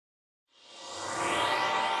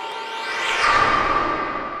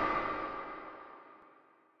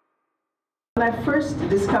When I first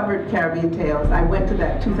discovered Caribbean Tales, I went to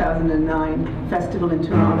that 2009 festival in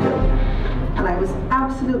Toronto, and I was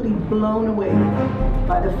absolutely blown away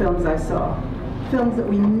by the films I saw. Films that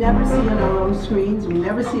we never see on our own screens, we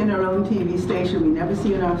never see on our own TV station, we never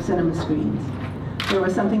see on our cinema screens. There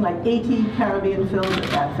were something like 80 Caribbean films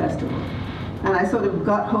at that festival. And I sort of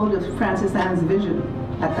got hold of Francis Ann's vision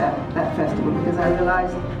at that festival, because I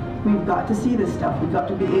realized we've got to see this stuff, we've got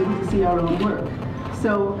to be able to see our own work.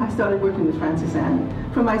 So I started working with Francis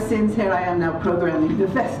Ann. For my sins, here I am now programming the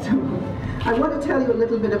festival. I want to tell you a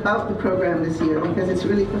little bit about the program this year, because it's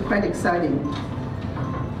really quite exciting.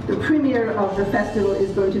 The premiere of the festival is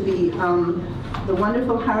going to be the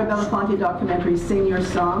wonderful Harry Belafonte documentary, Sing Your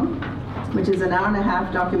Song, which is an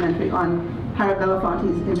hour-and-a-half documentary on Harry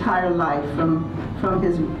Belafonte's entire life, from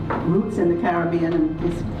his roots in the Caribbean and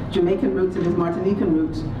his Jamaican roots and his Martinican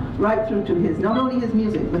roots, right through to his, not only his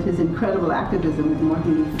music, but his incredible activism with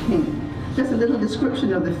Martin Luther King. Just a little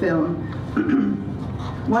description of the film.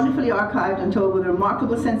 Wonderfully archived and told with a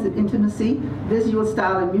remarkable sense of intimacy, visual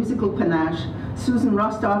style, and musical panache, Susan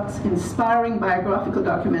Rostock's inspiring biographical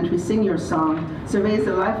documentary, Sing Your Song, surveys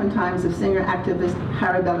the life and times of singer-activist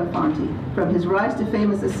Harry Belafonte, from his rise to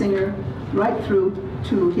fame as a singer right through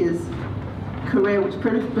to his career, which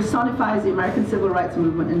personifies the American Civil Rights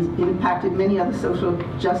Movement and impacted many other social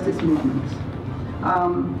justice movements.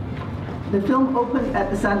 The film opened at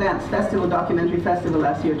the Sundance Documentary Festival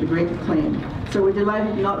last year to great acclaim. So we're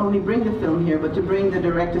delighted to not only bring the film here, but to bring the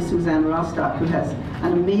director, Suzanne Rostock, who has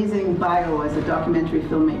an amazing bio as a documentary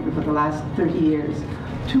filmmaker for the last 30 years,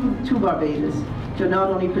 to Barbados, to not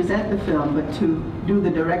only present the film, but to do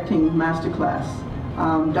the directing masterclass.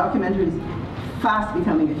 Documentary is fast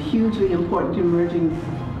becoming a hugely important emerging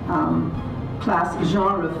class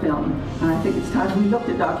genre of film. And I think it's time we looked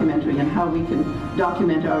at documentary and how we can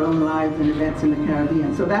document our own lives and events in the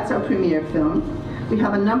Caribbean. So that's our premiere film. We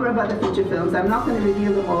have a number of other feature films. I'm not going to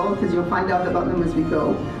reveal them all because you'll find out about them as we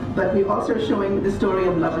go. But we also are showing the story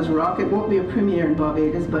of Lovers Rock. It won't be a premiere in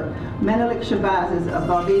Barbados, but Menelik Shabazz is a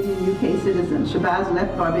Barbadian UK citizen. Shabazz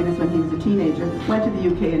left Barbados when he was a teenager, went to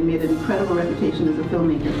the UK and made an incredible reputation as a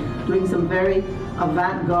filmmaker, doing some very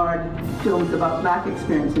avant-garde films about black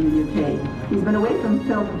experience in the UK. He's been away from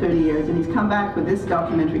film for 30 years, and he's come back with this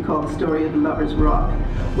documentary called The Story of Lovers Rock,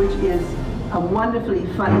 which is a wonderfully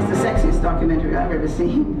fun, it's the sexiest documentary I've ever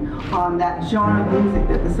seen on that genre of music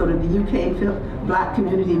that the sort of the UK black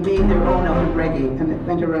community made their own out of reggae, and it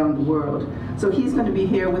went around the world. So he's going to be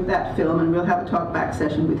here with that film, and we'll have a talk back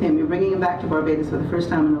session with him. We're bringing him back to Barbados for the first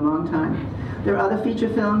time in a long time. There are other feature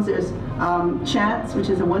films. There's Chance, which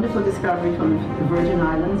is a wonderful discovery from the Virgin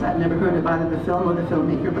Islands. I've never heard of either the film or the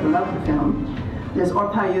filmmaker, but I love the film. There's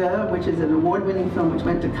Orpailleur, which is an award-winning film which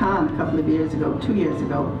went to Cannes a couple of years ago, 2 years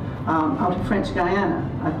ago, out of French Guyana.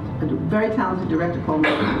 A very talented director called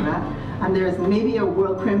Mark for that. And there's maybe a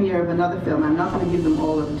world premiere of another film. I'm not going to give them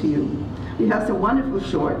all to you. We have some wonderful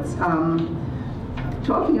shorts.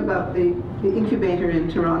 Talking about the incubator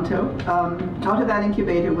in Toronto, out of that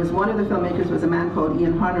incubator was one of the filmmakers was a man called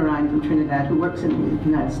Ian Harnerine from Trinidad, who works in the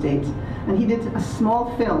United States. And he did a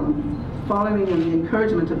small film following in the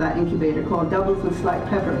encouragement of that incubator called Doubles with Slight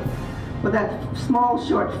Pepper. But that small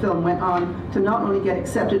short film went on to not only get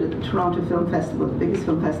accepted at the Toronto Film Festival, the biggest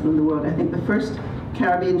film festival in the world, I think the first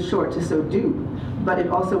Caribbean short to so do, but it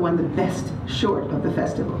also won the best short of the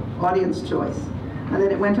festival, Audience Choice. And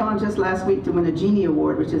then it went on just last week to win a Genie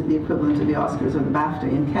Award, which is the equivalent of the Oscars or the BAFTA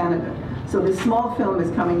in Canada. So this small film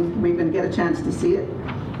is coming, we're going to get a chance to see it.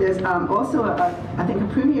 There's also, I think, a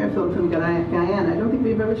premiere film from Guyana. I don't think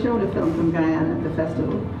we've ever shown a film from Guyana at the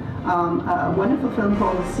festival. A wonderful film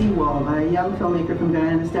called Seawall by a young filmmaker from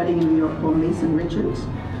Guyana studying in New York called Mason Richards.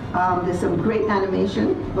 There's some great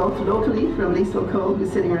animation, both locally from Liesl Cole,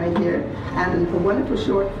 who's sitting right here, and a wonderful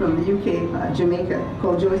short from the UK, Jamaica,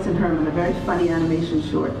 called Joyce and Herman, a very funny animation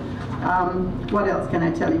short. What else can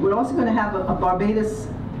I tell you? We're also going to have a Barbados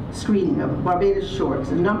screening of Barbados shorts.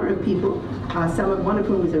 A number of people, one of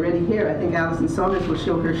whom is already here. I think Alison Saunders will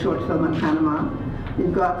show her short film on Panama.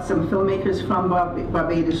 We've got some filmmakers from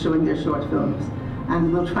Barbados showing their short films,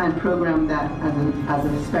 and we'll try and program that as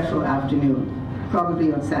a special afternoon,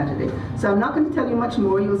 probably on Saturday. So I'm not going to tell you much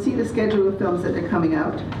more. You'll see the schedule of films that are coming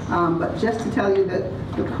out, but just to tell you that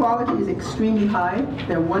the quality is extremely high.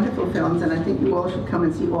 They're wonderful films, and I think you all should come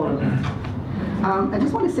and see all of them. I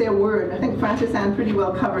just want to say a word. I think Francis Ann pretty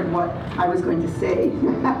well covered what I was going to say,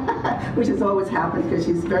 which has always happened because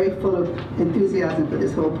she's very full of enthusiasm for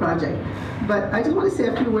this whole project. But I just want to say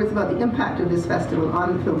a few words about the impact of this festival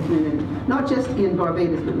on the film community, not just in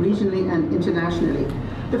Barbados, but regionally and internationally.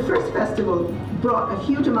 The first festival brought a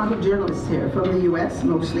huge amount of journalists here from the US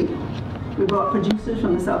mostly. We brought producers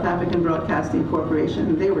from the South African Broadcasting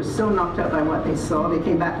Corporation. They were so knocked out by what they saw. They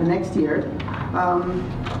came back the next year.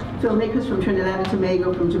 Filmmakers from Trinidad and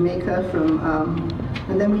Tobago, from Jamaica,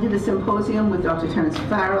 and then we did a symposium with Dr. Terence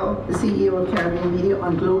Farrell, the CEO of Caribbean Media,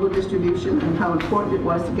 on global distribution and how important it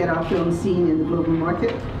was to get our film seen in the global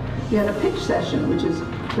market. We had a pitch session, which is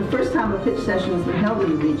the first time a pitch session has been held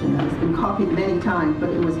in the region, and it's been copied many times, but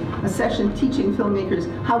it was a session teaching filmmakers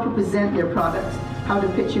how to present their products, how to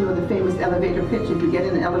pitch, you know, the famous elevator pitch. If you get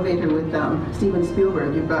in an elevator with Steven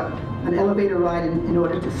Spielberg, you've got an elevator ride in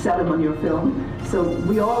order to sell him on your film. So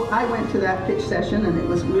I went to that pitch session, and it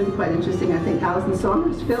was really quite interesting. I think Alison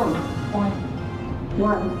Saunders' film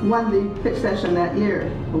won the pitch session that year.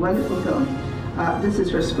 A wonderful film. This is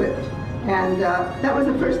her script. And that was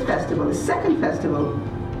the first festival. The second festival,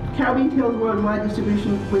 Caribbean Tales Worldwide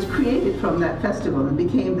Distribution, was created from that festival and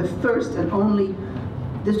became the first and only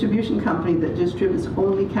distribution company that distributes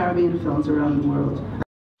only Caribbean films around the world.